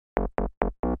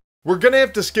We're gonna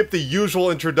have to skip the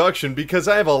usual introduction because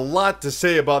I have a lot to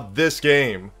say about this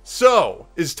game. So,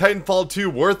 is Titanfall 2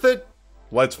 worth it?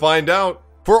 Let's find out.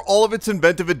 For all of its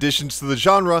inventive additions to the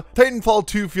genre, Titanfall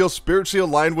 2 feels spiritually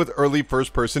aligned with early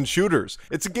first-person shooters.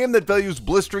 It's a game that values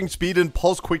blistering speed and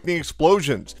pulse-quickening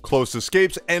explosions, close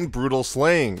escapes, and brutal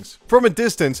slayings. From a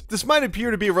distance, this might appear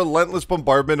to be a relentless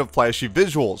bombardment of flashy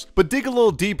visuals, but dig a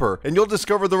little deeper and you'll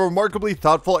discover the remarkably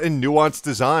thoughtful and nuanced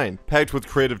design, packed with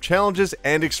creative challenges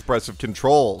and expressive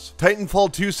controls.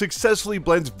 Titanfall 2 successfully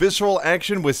blends visceral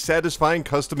action with satisfying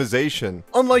customization.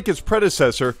 Unlike its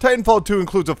predecessor, Titanfall 2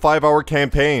 includes a 5-hour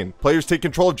campaign. Players take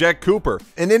control of Jack Cooper,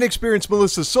 an inexperienced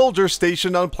militia soldier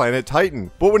stationed on planet Titan.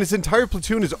 But when his entire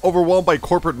platoon is overwhelmed by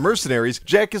corporate mercenaries,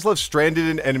 Jack is left stranded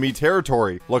in enemy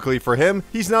territory. Luckily for him,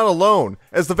 he's not alone,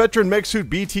 as the veteran mech suit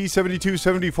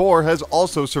BT-7274 has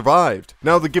also survived.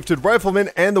 Now the gifted rifleman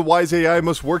and the wise AI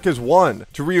must work as one,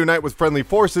 to reunite with friendly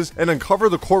forces and uncover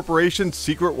the corporation's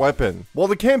secret weapon. While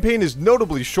the campaign is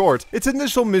notably short, its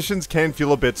initial missions can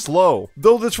feel a bit slow.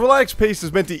 Though this relaxed pace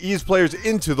is meant to ease players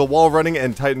into the wall running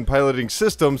and Titan piloting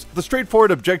systems, the straightforward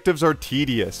objectives are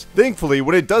tedious. Thankfully,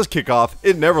 when it does kick off,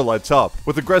 it never lets up,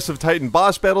 with aggressive Titan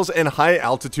boss battles and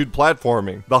high-altitude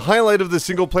platforming. The highlight of the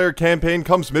single-player campaign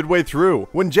comes midway through,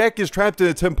 when Jack is trapped in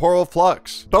a temporal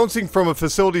flux, bouncing from a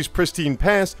facility's pristine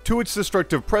past to its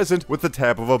destructive present with the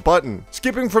tap of a button.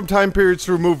 Skipping from time periods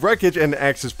to remove wreckage and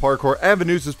access parkour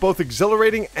avenues is both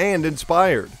exhilarating and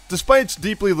inspired. Despite its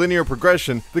deeply linear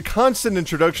progression, the constant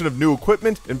introduction of new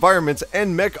equipment, environments,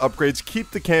 and mech upgrades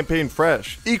keep the campaign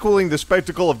fresh, equaling the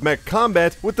spectacle of mech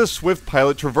combat with the swift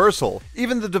pilot traversal.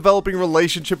 Even the developing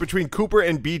relationship between Cooper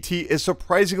and BT is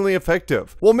surprisingly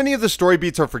effective. While many of the story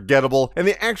beats are forgettable, and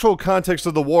the actual context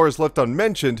of the war is left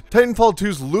unmentioned, Titanfall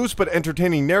 2's loose but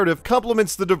entertaining narrative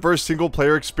complements the diverse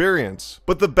single-player experience.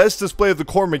 But the best display of the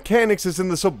core mechanics is in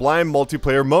the sublime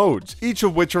multiplayer modes, each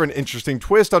of which are an interesting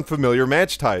twist on familiar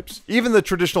match types. Even the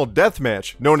traditional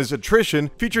deathmatch, known as attrition,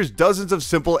 features dozens of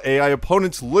simple AI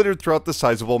opponents littered throughout the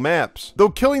sizable maps. Though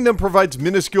killing them provides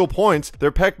minuscule points,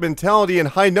 their pack mentality and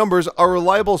high numbers are a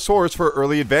reliable source for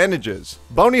early advantages.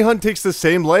 Bounty Hunt takes the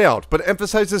same layout, but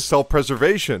emphasizes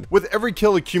self-preservation, with every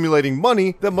kill accumulating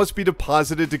money that must be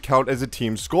deposited to count as a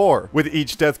team score, with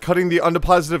each death cutting the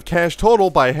undeposited cash total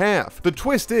by half. The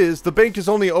twist is, the bank is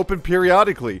only open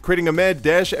periodically, creating a mad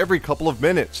dash every couple of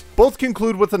minutes. Both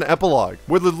conclude with an epilogue,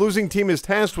 where the losing team is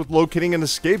tasked with locating an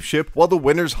escape ship while the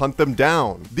winners hunt them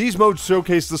down. These modes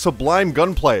showcase the sublime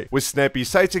gunplay, with snappy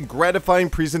sights and gratifying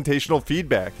presentational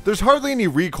feedback. There's hardly any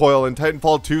recoil in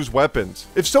Titanfall 2's weapons.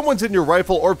 If someone's in your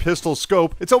rifle or pistol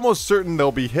scope, it's almost certain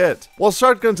they'll be hit. While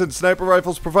shotguns and sniper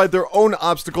rifles provide their own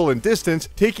obstacle and distance,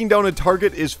 taking down a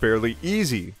target is fairly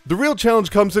easy. The real challenge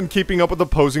comes in keeping up with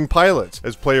opposing pilots,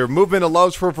 as player movement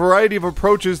allows for a variety of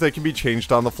approaches that can be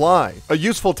changed on the fly. A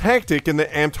useful tactic in the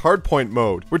amped hardpoint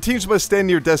mode, where teams must stand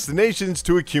near destinations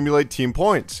to accumulate team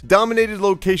points. Dominated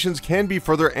locations can be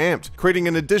further amped, creating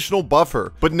an additional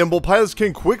buffer, but nimble pilots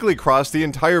can quickly cross the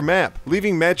entire map,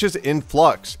 leaving matches in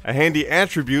flux, a handy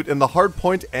attribute in the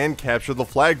hardpoint and capture the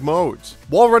flag modes.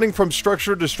 Wall running from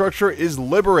structure to structure is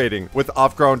liberating, with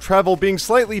off-ground travel being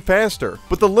slightly faster,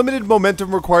 but the limited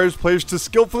momentum requires players to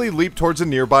skillfully leap towards a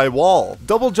nearby wall.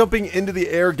 Double jumping into the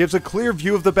air gives a clear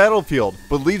view of the battlefield,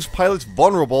 but leaves pilots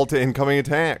vulnerable to incoming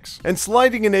attacks, and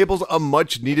sliding enables a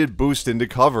much-needed boost into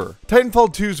cover.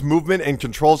 Titanfall 2's movement and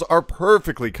controls are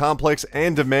perfectly complex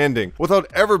and demanding, without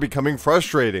ever becoming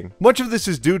frustrating. Much of this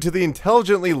is due to the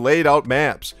intelligently laid out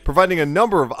maps, providing a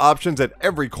number of options at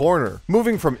every corner.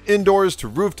 Moving from indoors to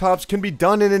rooftops can be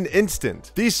done in an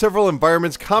instant. These several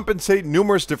environments compensate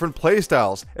numerous different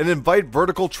playstyles and invite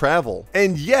vertical travel,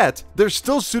 and yet they're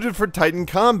still suited for Titan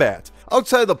combat.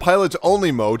 Outside the pilot's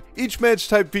only mode, each match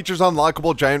type features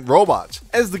unlockable giant robots.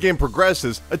 As the game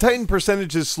progresses, a Titan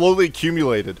percentage is slowly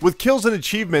accumulated, with kills and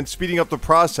achievements speeding up the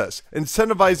process,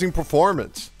 incentivizing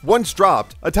performance. Once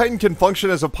dropped, a Titan can function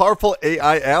as a powerful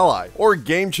AI ally, or a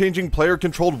game-changing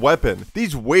player-controlled weapon.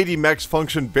 These weighty mechs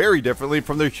function very differently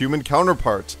from their human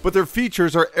counterparts, but their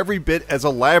features are every bit as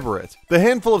elaborate. The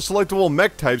handful of selectable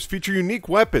mech types feature unique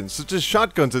weapons such as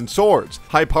shotguns and swords,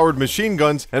 high-powered machine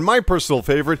guns, and my personal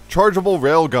favorite, chargeable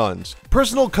railguns.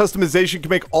 Personal customization can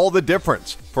make all the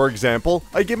difference. For example,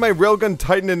 I give my Railgun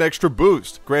Titan an extra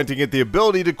boost, granting it the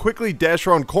ability to quickly dash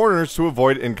around corners to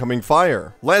avoid incoming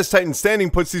fire. Last Titan Standing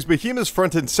puts these behemoths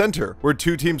front and center, where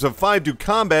 2 teams of 5 do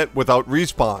combat without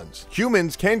respawns.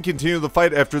 Humans can continue the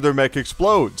fight after their mech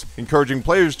explodes, encouraging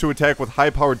players to attack with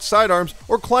high-powered sidearms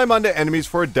or climb onto enemies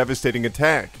for a devastating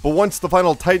attack. But once the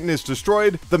final Titan is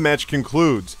destroyed, the match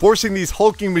concludes, forcing these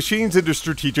hulking machines into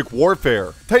strategic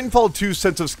warfare. Titanfall 2's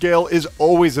sense of scale is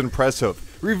always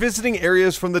impressive, revisiting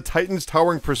areas from the Titan's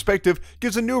towering perspective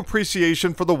gives a new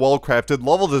appreciation for the well-crafted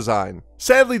level design.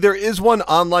 Sadly, there is one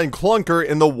online clunker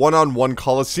in the one-on-one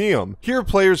Coliseum. Here,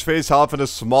 players face off in a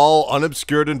small,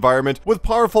 unobscured environment with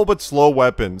powerful but slow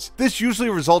weapons. This usually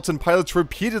results in pilots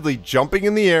repeatedly jumping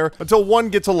in the air until one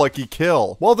gets a lucky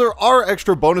kill. While there are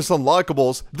extra bonus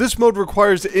unlockables, this mode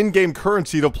requires in-game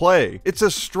currency to play. It's a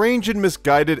strange and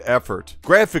misguided effort.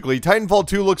 Graphically, Titanfall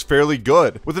 2 looks fairly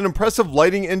good, with an impressive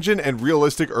lighting engine and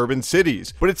realistic urban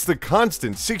cities, but it's the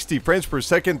constant 60 frames per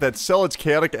second that sell its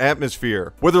chaotic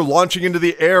atmosphere. Whether launching into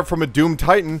the air from a doomed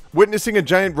Titan, witnessing a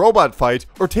giant robot fight,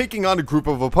 or taking on a group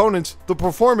of opponents, the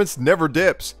performance never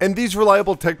dips, and these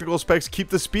reliable technical specs keep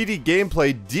the speedy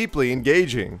gameplay deeply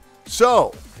engaging.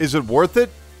 So, is it worth it?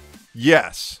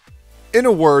 Yes. In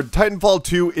a word, Titanfall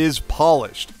 2 is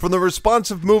polished. From the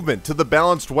responsive movement to the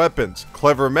balanced weapons,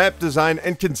 clever map design,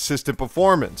 and consistent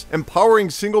performance, empowering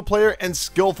single player and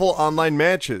skillful online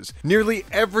matches, nearly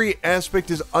every aspect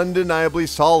is undeniably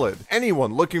solid.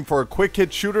 Anyone looking for a quick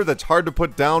hit shooter that's hard to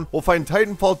put down will find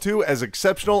Titanfall 2 as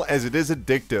exceptional as it is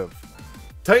addictive.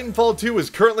 Titanfall 2 is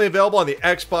currently available on the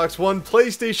Xbox One,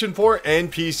 PlayStation 4,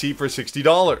 and PC for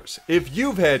 $60. If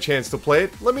you've had a chance to play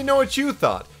it, let me know what you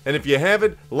thought. And if you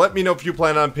haven't, let me know if you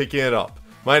plan on picking it up.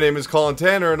 My name is Colin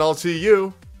Tanner, and I'll see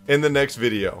you in the next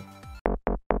video.